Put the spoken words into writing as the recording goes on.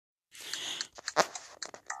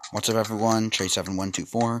What's up, everyone?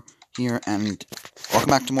 Trey7124 here, and welcome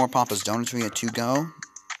back to more Papa's Donuteria to go.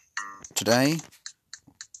 Today,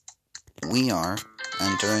 we are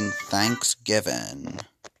entering Thanksgiving.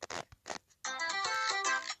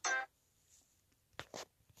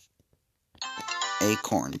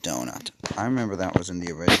 Acorn donut. I remember that was in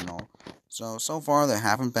the original. So far, there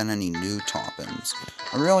haven't been any new toppings.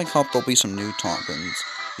 I really hope there'll be some new toppings,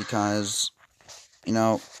 because,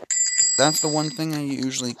 that's the one thing I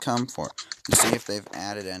usually come for, to see if they've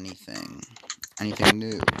added anything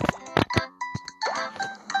new. So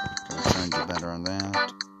we're trying to do better on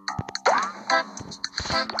that.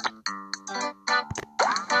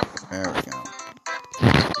 There we go.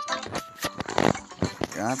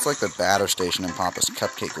 Yeah, that's like the batter station in Papa's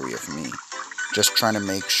Cupcakeria for me. Just trying to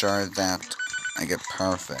make sure that I get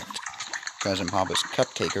perfect. Because in Papa's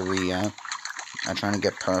Cupcakeria, I'm trying to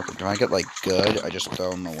get perfect. If I get, good, I just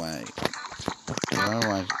throw them away.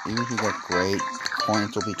 Otherwise, even if you get great,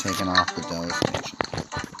 points will be taken off the dough station.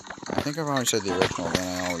 I think I've already said the original,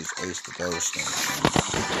 then I always ace the dough station.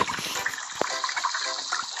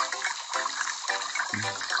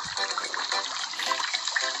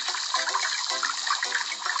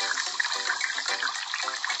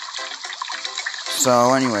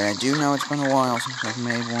 So, anyway, I do know it's been a while since I've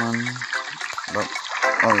made one, but,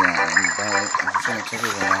 I'm just going to take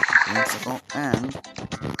it out, and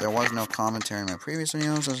there was no commentary in my previous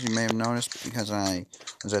videos, as you may have noticed, because I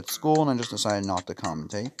was at school and I just decided not to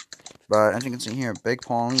commentate. But, as you can see here, Big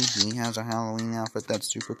Paulie, he has a Halloween outfit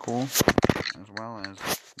that's super cool, as well as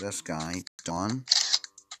this guy, Don.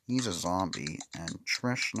 He's a zombie, and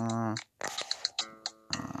Trishna,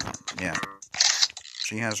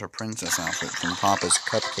 she has her princess outfit from Papa's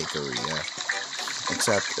Cupcakeria,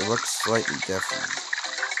 except it looks slightly different.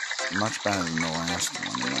 Much better than the last one,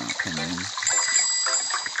 in my opinion.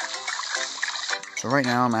 So right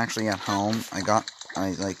now, I'm actually at home. I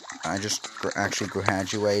just actually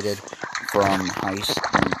graduated from high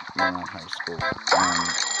school, not high school,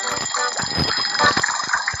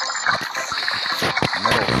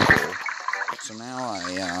 middle school. So now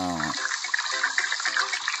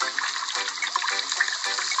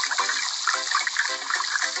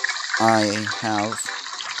I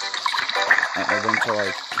went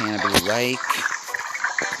to, Canopy Lake,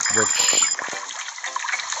 which,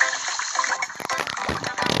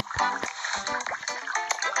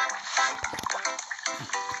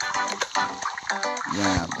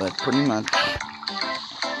 yeah, but pretty much,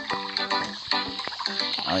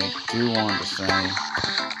 I do want to say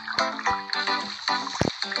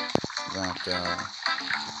that,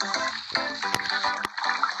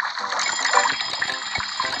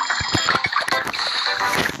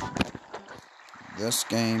 this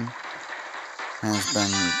game has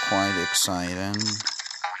been quite exciting,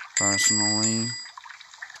 personally,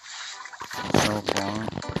 so far.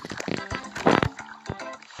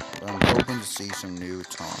 But I'm hoping to see some new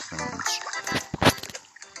toppings.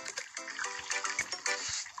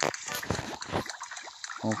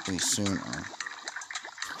 Hopefully sooner.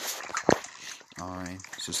 Alright,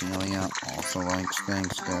 Cecilia also likes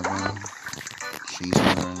Thanksgiving. She's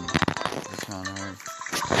wearing a ton of.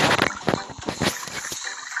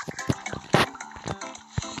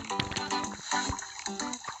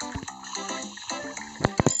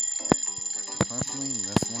 Personally,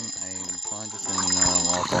 this one, I'm probably just going to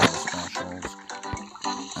unlock all the specials,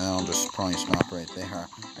 and I'll just probably stop right there.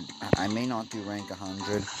 I may not do rank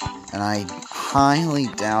 100, and I highly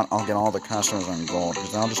doubt I'll get all the customers on gold,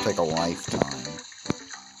 because that'll just take a lifetime.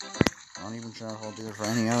 I'm not even sure if I'll do it for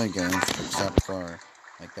any other games, except for,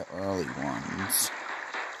 the early ones.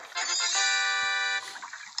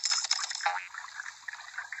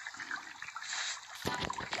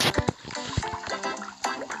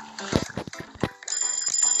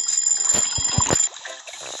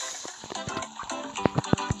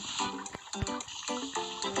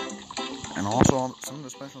 And also, some of the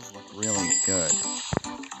specials look really good.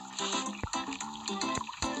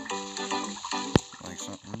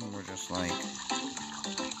 Some were just I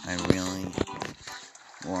really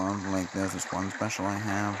love, there's this one special I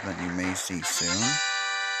have that you may see soon.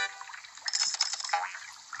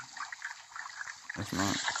 If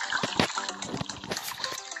not.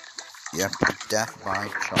 Yep, Death by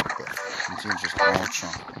Chocolate. You can see it's just all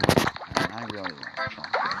chocolate. And I really like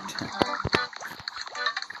chocolate.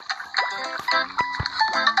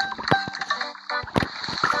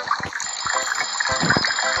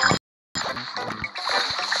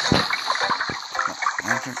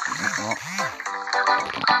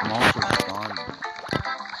 I'm also starting.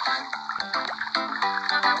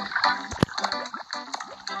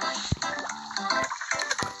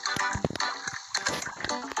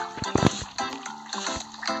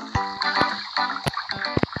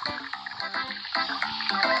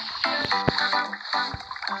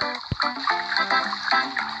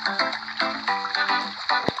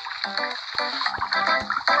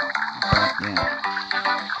 But, yeah.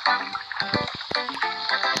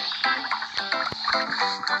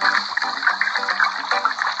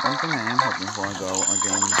 One thing I am hoping for, though,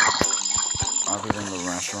 again, other than the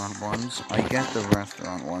restaurant ones, I get the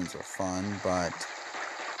restaurant ones are fun, but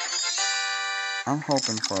I'm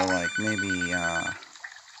hoping for, like, maybe,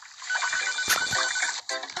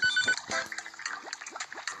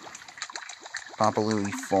 Papa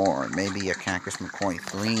Louie 4, maybe a Cactus McCoy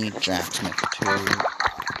 3, Jack Smith 2.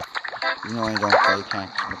 You know I don't play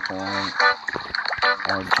Cactus McCoy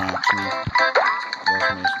or Jack Smith. Those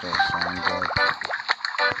may still sound good.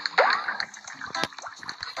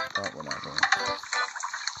 But whatever.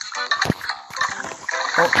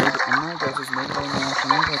 Oh, maybe, my guess is maybe they may actually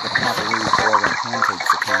make like a Papa Louie 4 when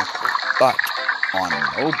Pancakes attack, but on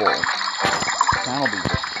mobile. That'll be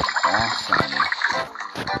just awesome.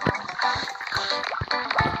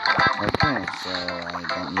 Okay, so I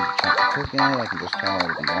don't need to check the cookie, I can just tell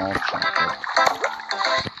it'll be all chocolate.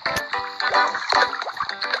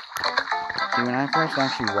 See, when I first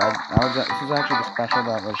actually read, this is actually the special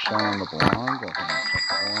that was shown on the blog. Okay, check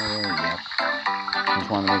the order, yep. Just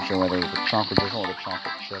wanted to make sure whether it was the chocolate drizzle or the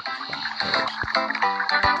chocolate chips.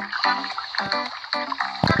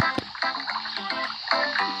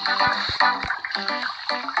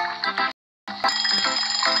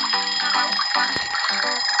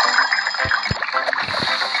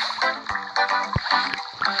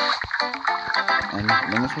 And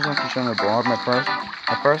when this was actually shown on the blog, I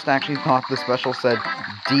first actually thought the special said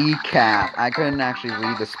decaf. I couldn't actually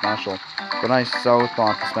read the special, but I so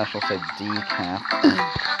thought the special said decaf.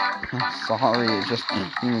 I'm sorry, it's just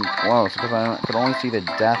close, because I could only see the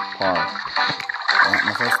death part.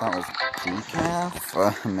 My first thought was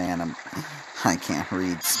decaf? Man, I can't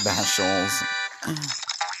read specials.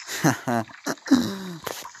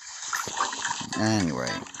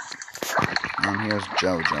 Anyway. And here's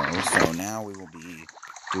JoJo, so now we will be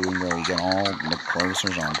doing where we get all the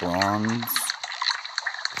closers on bronze.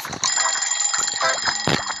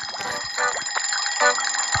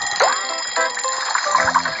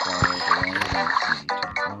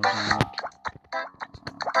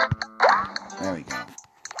 There we go.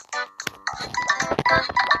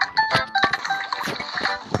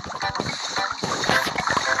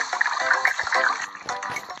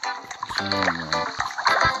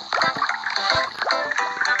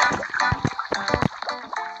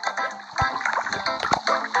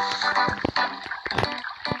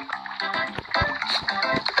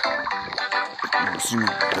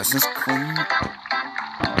 This is clean. Oh,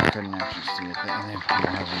 I couldn't actually see it. There I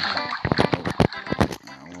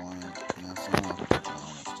want to mess it up. Oh,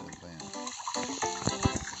 it's still bad.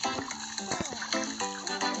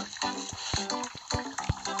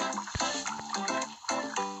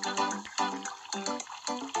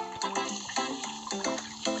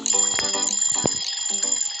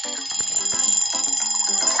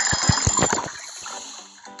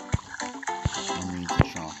 I need the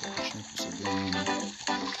chocolate chips again.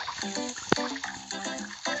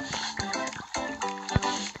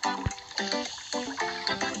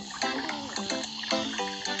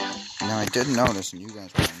 Now I did notice, and you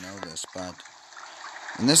guys won't know this, but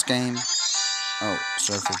in this game,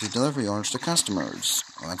 serve 50 delivery orders to customers.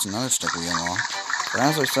 Well, that's another stick we unlocked. But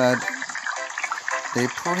as I said, they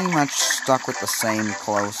pretty much stuck with the same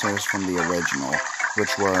closers from the original,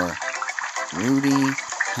 which were Rudy,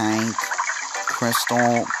 Hank,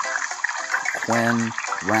 Crystal, Quinn,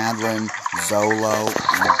 Radlin, Zolo,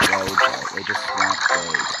 and JoJo. They just swapped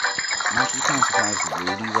those. I'm actually kind of surprised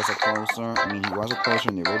Rudy was a closer. I mean, he was a closer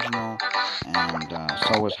in the original, and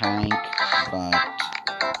so was Hank, but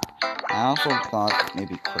I also thought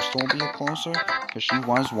maybe Crystal would be a closer, because she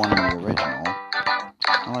was one in the original.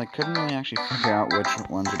 Well, I couldn't really actually figure out which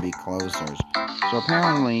ones would be closers. So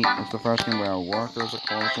apparently, it's the first game where a worker is a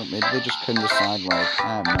closer. Maybe they just couldn't decide, like,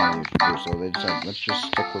 I have no idea what to do, so they decided, let's just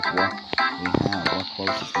stick with what we have, what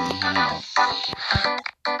closest we have.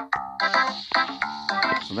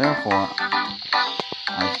 So therefore,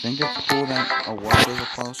 I think it's cool that a worker is a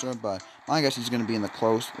closer, but I guess he's going to be in the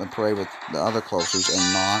parade with the other closers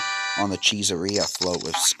and not on the Cheeseria float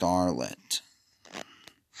with Scarlet.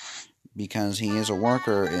 Because he is a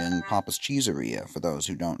worker in Papa's Cheeseria, for those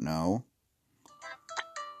who don't know.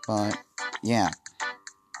 But, yeah.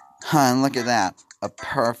 And look at that. A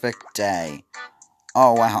perfect day.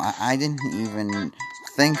 Oh, wow. I didn't even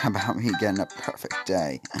think about me getting a perfect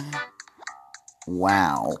day.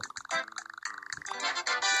 Wow.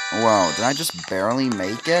 Whoa, did I just barely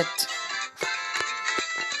make it?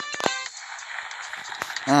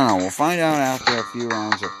 I don't know, we'll find out after a few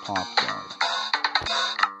rounds of Pop Guard.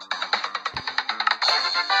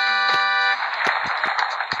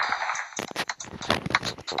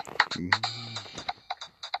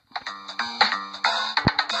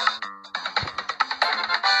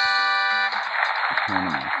 One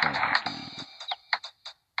of my favorite games.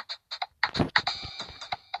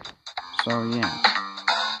 So yeah.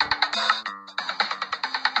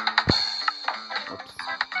 Oops.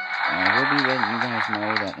 I will be letting you guys know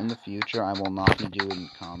that in the future I will not be doing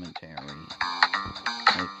commentary.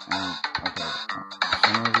 Like, okay,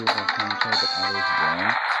 some of you will commentary, but others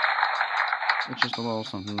won't. It's just a little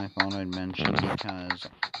something I thought I'd mention because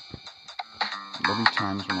there'll be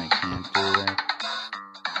times when I can't do it.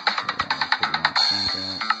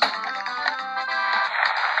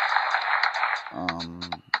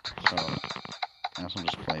 So I guess I'll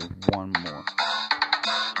just play one more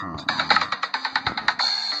time.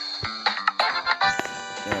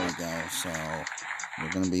 There we go, so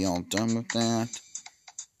we're gonna be all done with that.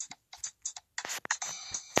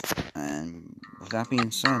 And with that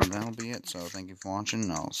being said, that'll be it. So thank you for watching,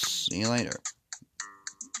 and I'll see you later.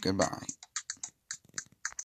 Goodbye.